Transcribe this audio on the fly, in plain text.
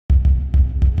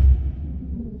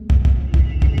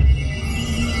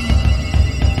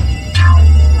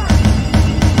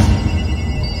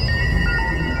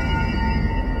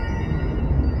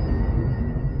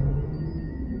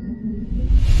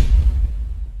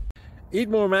Eat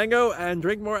more mango and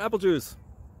drink more apple juice.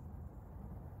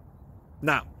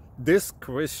 Now, this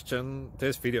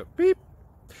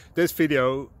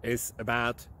video is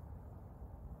about...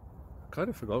 I kind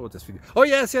of forgot what this video... Oh,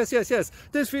 yes.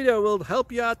 This video will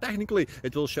help you out technically.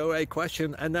 It will show a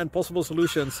question and then possible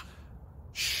solutions.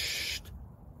 Shh.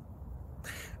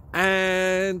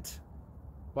 And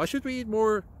why should we eat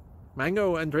more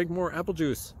mango and drink more apple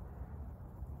juice?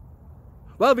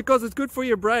 Well, because it's good for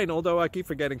your brain, although I keep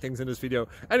forgetting things in this video.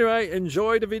 Anyway,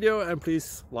 enjoy the video and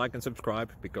please like and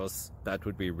subscribe, because that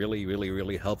would be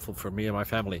really helpful for me and my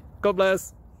family. God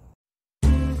bless!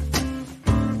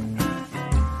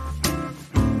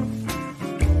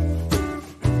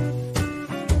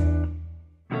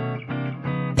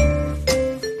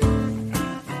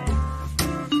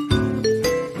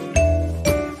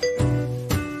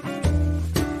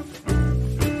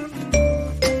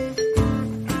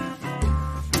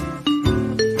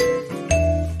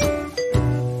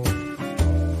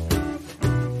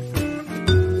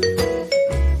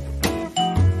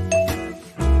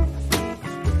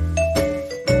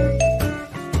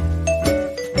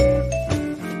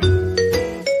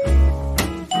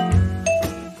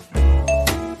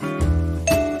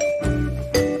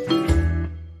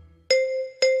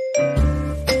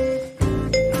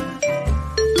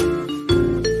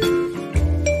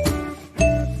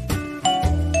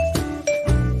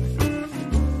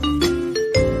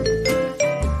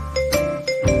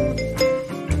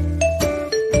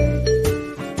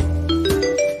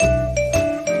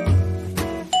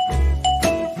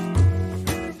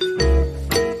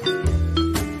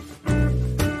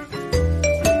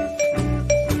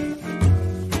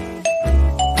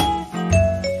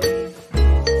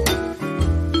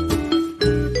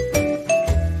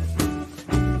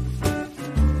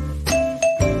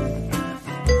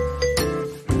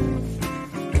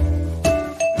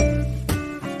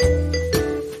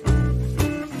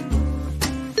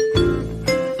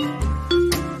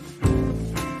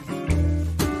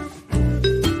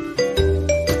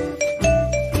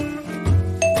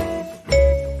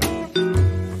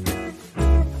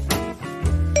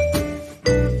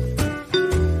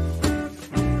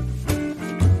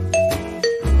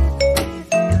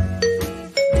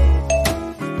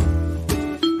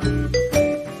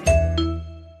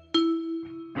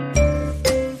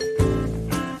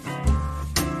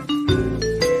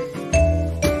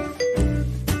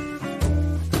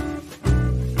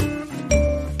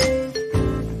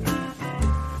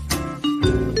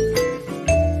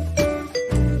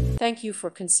 Thank you for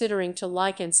considering to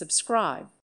like and subscribe.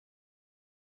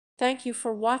 Thank you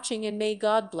for watching, and may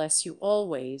God bless you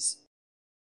always.